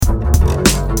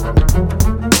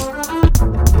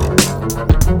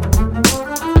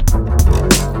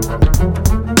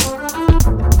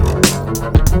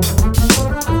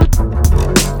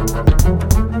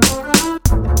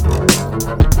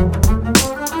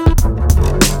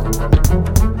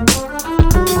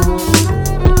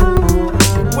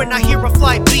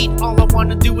beat, all I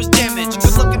wanna do is damage.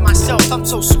 Good look at myself, I'm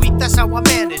so sweet, that's how I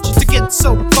manage to get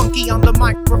so funky on the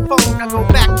microphone. I go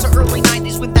back to early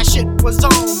 90s when that shit was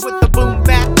on, with the boom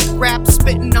bap rap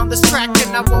spitting on this track,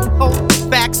 and I won't hold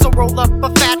back. So roll up a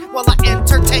fat while I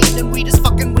entertain, and weed is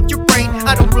fucking with your brain.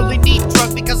 I don't really need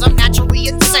drugs because I'm naturally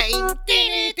insane.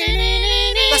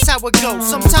 That's how it goes.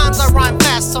 Sometimes I rhyme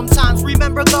fast, sometimes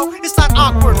remember though, it's not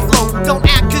awkward flow. Don't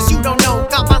act cause you don't know.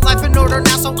 Got my life in order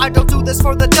now, so I don't do this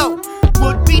for the dough.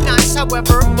 Would be nice,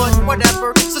 however, but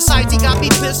whatever. Society got me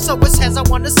pissed, so it's heads I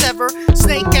wanna sever.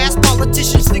 Snake-ass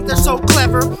politicians think they're so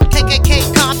clever.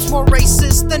 KKK cops more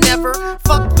racist than ever.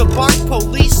 Fuck the BART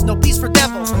police, no peace for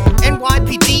devils.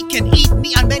 NYPD can eat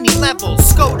me on many levels.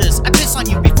 SCOTUS, I piss on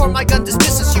you before my gun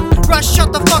dismisses you. Rush,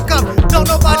 shut the fuck up, don't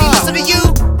nobody listen to you.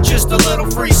 Just a little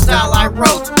freestyle I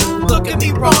wrote. Look at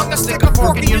me wrong, I stick a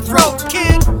fork in your throat,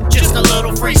 kid. Just a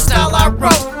little freestyle I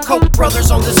wrote. Koch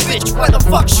brothers on this bitch, why the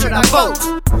fuck should I vote?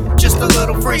 Just a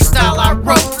little freestyle I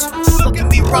wrote. Look at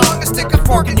me wrong, I stick a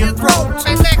fork in your throat.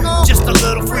 Just a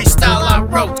little freestyle I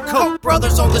wrote. Koch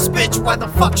brothers on this bitch, why the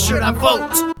fuck should I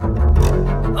vote?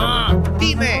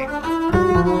 D-Man.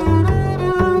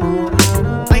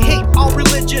 I hate all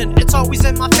religion, it's always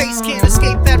in my face. Can't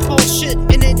escape that bullshit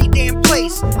in any damn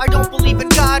place. I don't believe in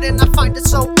God and I find it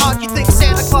so odd. You think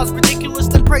Santa Claus ridiculous,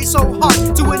 then pray so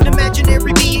hard to an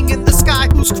imaginary being in the sky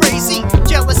who's crazy,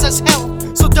 jealous as hell,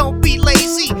 so don't be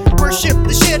lazy. Worship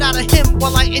the shit out of him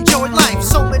while I enjoy life.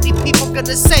 So many people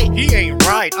gonna say, he ain't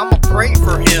right, I'ma pray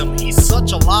for him, he's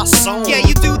such a lost soul. Yeah,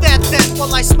 you do that then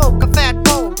while I smoke a fat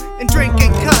bowl and drink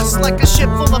and cuss like a ship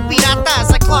full of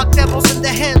piratas. I clock devils in the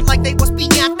head like they was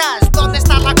piñatas. Donde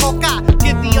está la coca?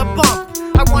 Give me a bump.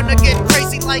 I wanna get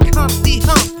crazy like Humpty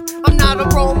Hump. I'm not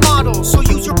a role model, so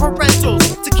use your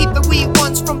parentals to keep the wee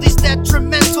ones from these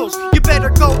detrimentals. You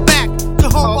better go back to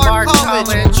Hobart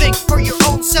College. Think for your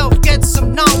own self, get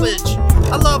some knowledge.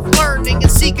 I love learning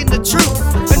and seeking the truth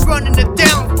and running it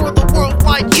down for the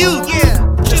worldwide youth. Yeah,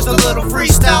 just a little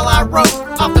freestyle I wrote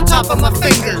off the top of my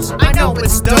fingers. I know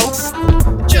it's dope.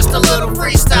 Just a little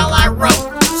freestyle I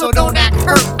wrote, so don't act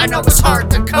hurt. I know it's hard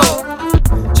to cope.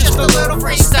 Just a little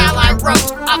freestyle I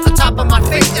wrote off the top of my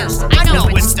fingers. I know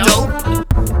it's dope.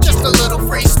 Just a little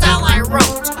freestyle I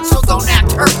wrote, so don't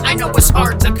act hurt. I know it's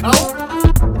hard to cope.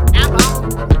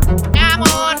 I'm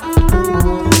on.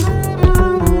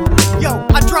 Yo,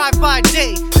 I drive by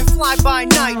day and fly by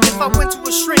night. If I went to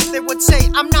a shrink, they would say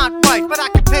I'm not right, but I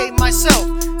could pay myself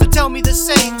to tell me the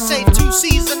same. Save 2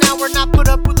 C's an hour, not put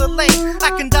up with a lame.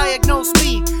 I can diagnose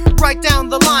me right down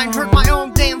the line. Hurt my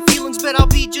own damn feelings, but I'll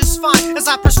be just fine as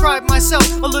I prescribe myself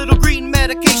a little green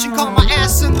medication. Call my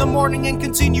ass in the morning and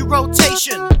continue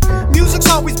rotation. Music's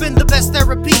always been the best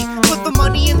therapy. Put the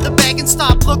money in the bag and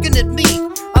stop looking at me.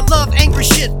 I love angry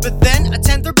shit, but then a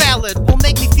tender ballad will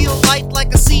make me feel light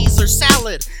like a Caesar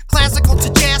salad. Classical to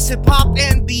jazz, hip-hop,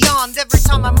 and beyond. Every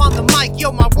time I'm on the mic,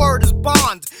 yo, my word is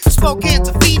bond. Spokane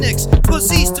to Phoenix,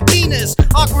 pussies to penis.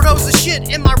 Awkward O's the shit,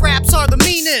 and my raps are the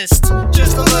meanest.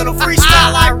 Just a little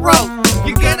freestyle I wrote.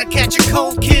 You're gonna catch a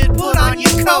cold, kid, put on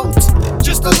your coat.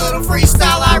 Just a little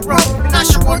freestyle I wrote, and I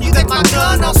should warn you that my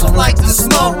gun also likes to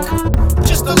smoke.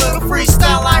 Just a little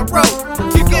freestyle I wrote.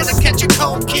 You're gonna catch a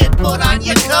cold, kid, put on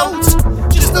your coat.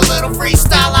 Just a little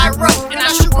freestyle I wrote, and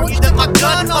I should warn you that my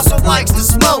gun also likes to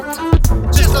smoke.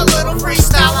 Just a little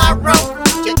freestyle I wrote.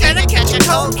 You're gonna catch a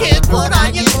cold, kid, put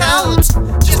on your coat.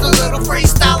 Just a little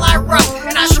freestyle I wrote,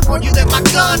 and I should warn you that my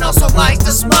gun also likes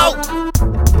to smoke.